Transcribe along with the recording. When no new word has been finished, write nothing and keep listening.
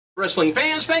Wrestling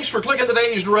fans, thanks for clicking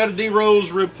today's Dreaded D-Rose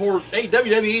report.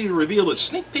 WWE revealed its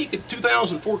sneak peek at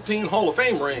 2014 Hall of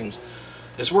Fame rings.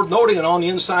 It's worth noting that on the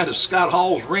inside of Scott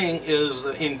Hall's ring is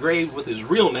engraved with his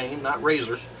real name, not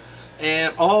Razor.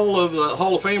 And all of the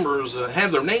Hall of Famers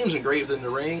have their names engraved in the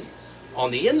ring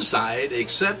on the inside,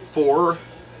 except for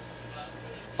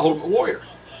Ultimate Warrior.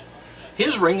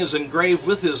 His ring is engraved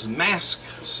with his mask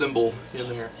symbol in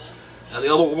there. Now, the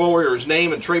Ultimate Warrior's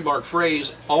name and trademark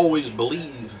phrase, "Always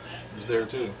Believe," is there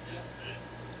too.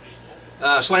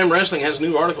 Slam Wrestling has a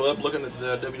new article up looking at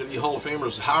the WWE Hall of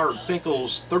Famers Howard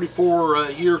Finkel's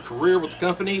 34-year career with the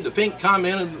company. The Fink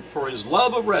commented for his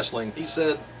love of wrestling. He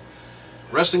said,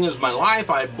 "Wrestling is my life.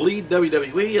 I bleed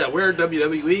WWE. I wear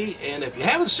WWE. And if you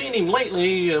haven't seen him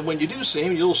lately, when you do see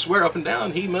him, you'll swear up and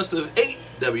down he must have ate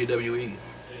WWE."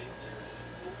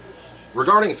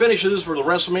 Regarding finishes for the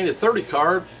WrestleMania 30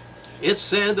 card, it's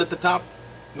said that the top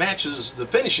matches, the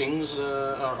finishings,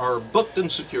 are booked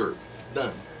and secured.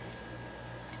 Done.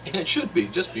 And it should be,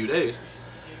 just a few days.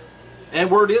 And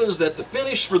word is that the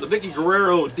finish for the Vicky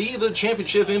Guerrero DIVA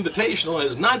Championship Invitational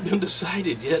has not been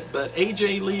decided yet, but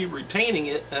AJ Lee retaining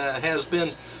it has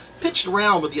been pitched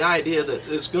around with the idea that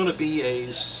it's going to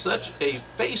be such a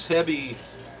face-heavy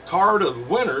card of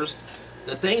winners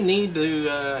that they need to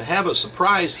have a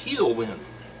surprise heel win.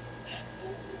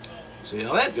 See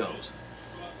how that goes.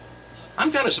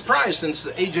 I'm kind of surprised, since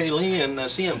AJ Lee and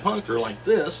CM Punk are like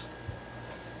this,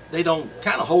 they don't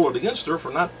kind of hold it against her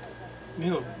for not,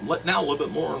 letting out a little bit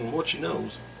more on what she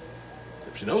knows,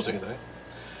 if she knows anything.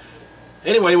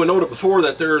 Anyway, we noted before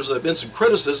that there's been some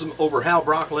criticism over how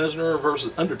Brock Lesnar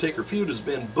versus Undertaker feud has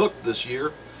been booked this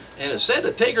year, and it's said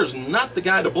that Taker's not the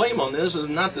guy to blame on this. It's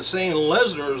not the saying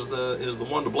Lesnar is the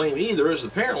one to blame either, as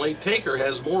apparently Taker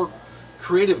has more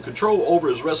creative control over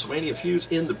his WrestleMania feuds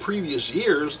in the previous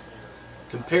years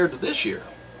compared to this year.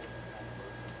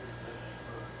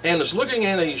 And it's looking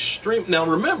at a stream. Now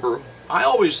remember, I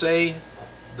always say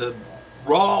the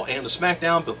Raw and the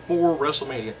SmackDown before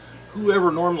WrestleMania,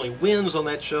 whoever normally wins on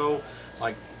that show,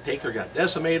 like Taker got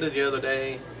decimated the other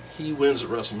day, he wins at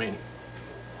WrestleMania.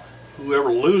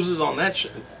 Whoever loses on that show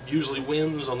usually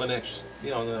wins on the next,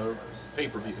 the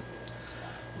pay-per-view.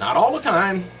 Not all the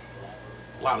time,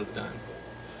 a lot of the time.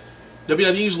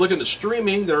 WWE's looking at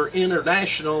streaming their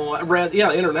international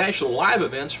live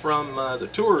events from the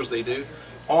tours they do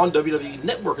on WWE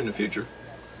Network in the future.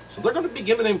 So they're going to be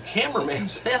giving them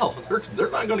cameraman's hell. They're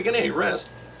not going to get any rest.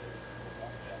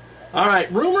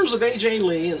 Alright, rumors of AJ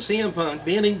Lee and CM Punk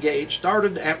being engaged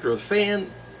started after a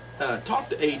fan talked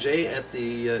to AJ at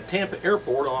the Tampa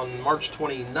airport on March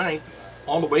 29th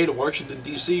on the way to Washington,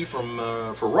 D.C. for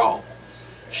Raw.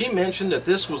 She mentioned that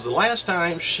this was the last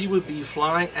time she would be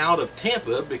flying out of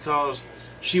Tampa because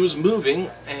she was moving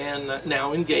and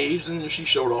now engaged, and she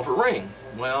showed off her ring.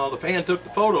 Well, the fan took the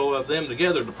photo of them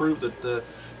together to prove that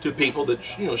to people that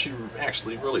she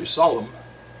actually really saw them.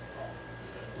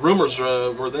 Rumors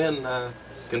were then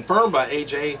confirmed by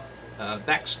AJ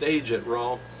backstage at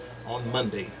Raw on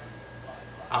Monday.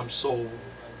 I'm so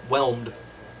whelmed.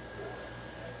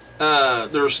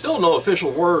 There's still no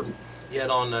official word yet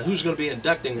on who's going to be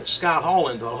inducting Scott Hall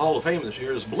into the Hall of Fame this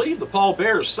year. It's believed that Paul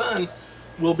Bear's son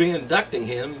will be inducting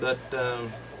him, but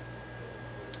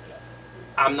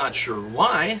I'm not sure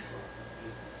why.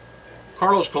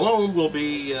 Carlos Colon will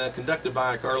be conducted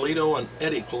by Carlito and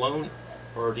Eddie Colon,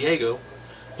 or Diego,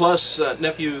 plus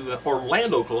nephew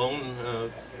Orlando Colon,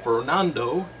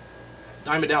 Fernando.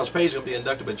 Diamond Dallas Page will be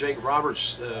inducted by Jake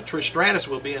Roberts. Trish Stratus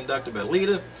will be inducted by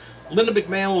Lita. Linda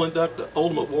McMahon will induct the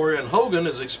Ultimate Warrior, and Hogan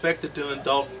is expected to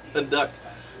induct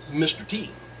Mr.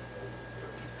 T.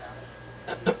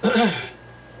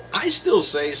 I still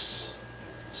say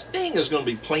Sting is going to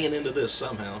be playing into this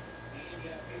somehow.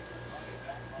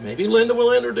 Maybe Linda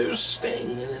will introduce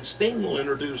Sting, and then Sting will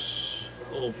introduce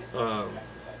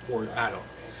Warrior. I don't know.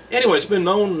 Anyway, it's been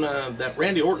known that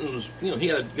Randy Orton was, he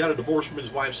got a divorce from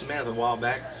his wife Samantha a while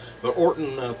back, but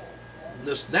Orton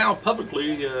this now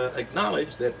publicly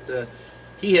acknowledged that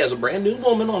he has a brand new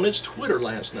woman on his Twitter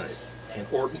last night. And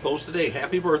Orton posted a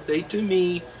 "Happy Birthday to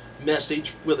Me"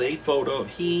 message with a photo of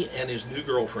he and his new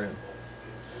girlfriend.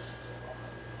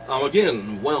 I'm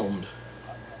again whelmed.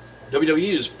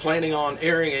 WWE is planning on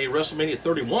airing a WrestleMania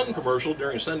 31 commercial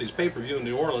during Sunday's pay-per-view in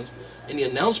New Orleans, and the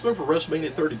announcement for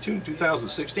WrestleMania 32 in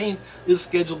 2016 is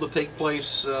scheduled to take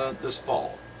place this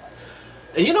fall.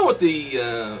 And you know what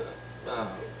the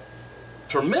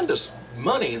tremendous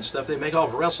money and stuff they make off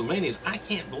of WrestleManias, I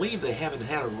can't believe they haven't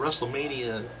had a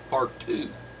WrestleMania Part 2.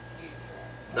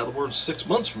 In other words, 6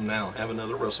 months from now, have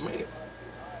another WrestleMania.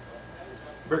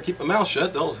 Better keep my mouth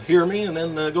shut, they'll hear me and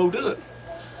then go do it.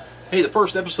 Hey, the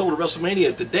first episode of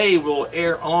WrestleMania today will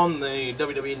air on the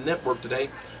WWE Network today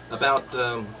about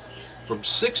from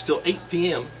 6 till 8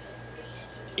 p.m.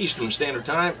 Eastern Standard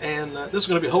Time, and this is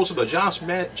going to be hosted by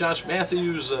Josh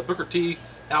Matthews, Booker T,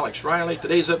 Alex Riley.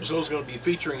 Today's episode is going to be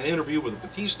featuring an interview with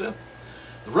Batista.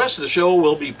 The rest of the show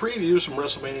will be previews from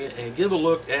WrestleMania and give a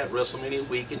look at WrestleMania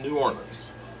week in New Orleans.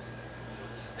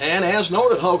 And as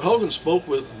noted, Hulk Hogan spoke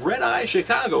with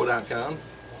RedEyeChicago.com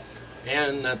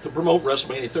and to promote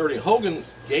WrestleMania 30. Hogan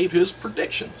gave his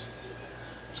predictions.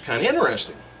 It's kind of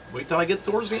interesting. Wait till I get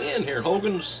towards the end here.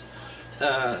 Hogan's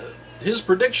his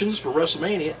predictions for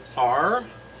WrestleMania are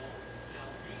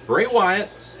Bray Wyatt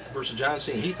versus John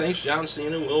Cena. He thinks John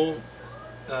Cena will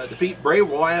defeat Bray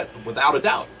Wyatt without a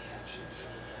doubt.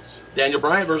 Daniel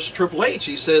Bryan versus Triple H.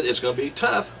 He said it's going to be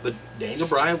tough, but Daniel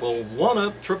Bryan will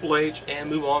one-up Triple H and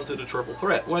move on to the triple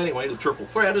threat. Well, anyway, the triple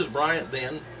threat is Bryan,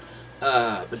 then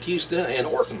Batista, and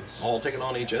Orton, all taking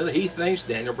on each other. He thinks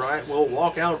Daniel Bryan will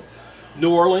walk out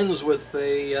New Orleans with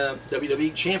a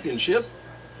WWE Championship,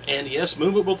 and yes,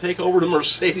 Movement will take over the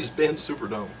Mercedes-Benz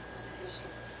Superdome.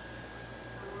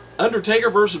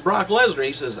 Undertaker versus Brock Lesnar.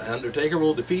 He says Undertaker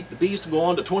will defeat the Beast and go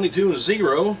on to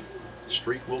 22-0. The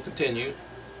streak will continue.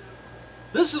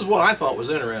 This is what I thought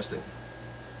was interesting.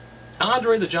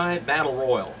 Andre the Giant Battle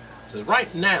Royal. Says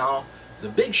right now, the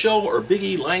Big Show or Big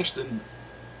E Langston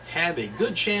have a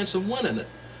good chance of winning it.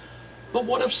 But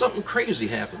what if something crazy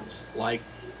happens? Like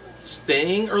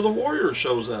Sting or the Warrior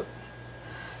shows up?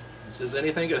 He says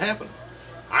anything could happen.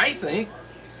 I think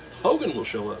Hogan will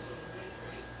show up.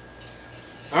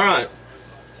 Alright.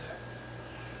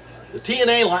 The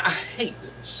TNA Live, I hate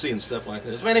seeing stuff like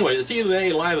this. But anyway, the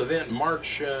TNA Live event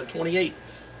March 28th,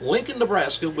 Lincoln,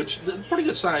 Nebraska, which is a pretty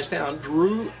good sized town,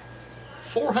 drew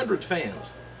 400 fans.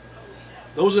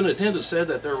 Those in attendance said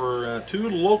that there were 2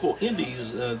 local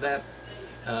indies that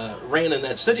ran in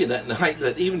that city that night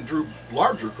that even drew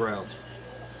larger crowds.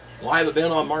 Live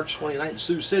event on March 29th in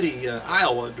Sioux City,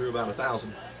 Iowa, drew about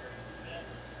 1,000.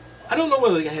 I don't know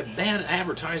whether they have bad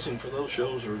advertising for those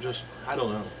shows or just, I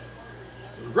don't know.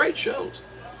 Great shows.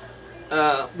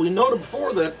 We noted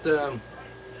before that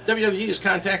WWE has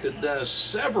contacted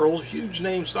several huge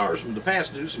name stars from the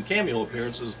past to do some cameo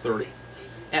appearances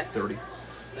at 30.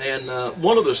 And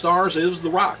one of the stars is The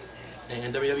Rock.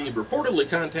 And WWE reportedly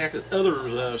contacted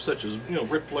others such as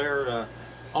Ric Flair,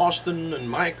 Austin and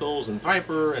Michaels and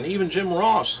Piper and even Jim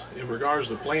Ross in regards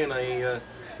to playing a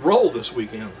role this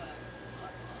weekend.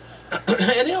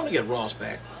 And they ought to get Ross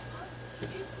back.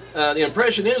 The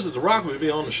impression is that The Rock will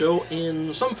be on the show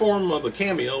in some form of a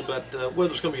cameo, but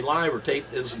whether it's going to be live or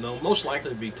taped is most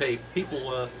likely to be taped.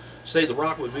 People say The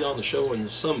Rock would be on the show in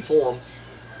some form.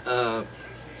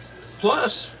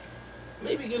 Plus,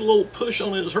 maybe get a little push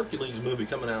on his Hercules movie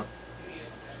coming out.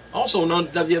 Also,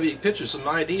 WWE pitches some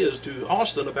ideas to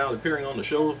Austin about appearing on the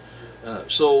show.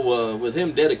 So with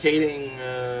him dedicating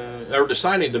or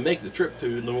deciding to make the trip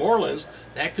to New Orleans,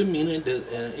 that could mean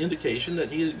an indication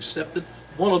that he accepted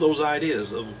one of those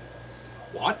ideas of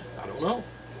what? I don't know.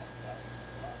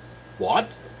 What?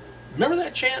 Remember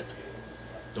that chant?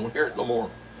 Don't hear it no more.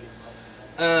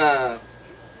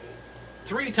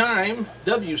 3-time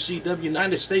WCW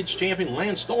United States Champion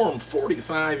Lance Storm,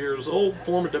 45 years old,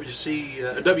 former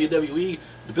WWE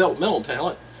developmental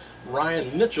talent.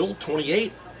 Ryan Mitchell,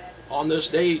 28. On this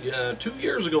day, 2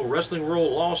 years ago, Wrestling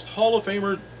World lost Hall of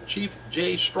Famer Chief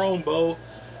Jay Strongbow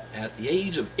at the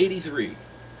age of 83.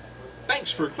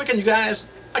 Thanks for clicking, you guys.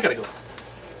 I gotta go.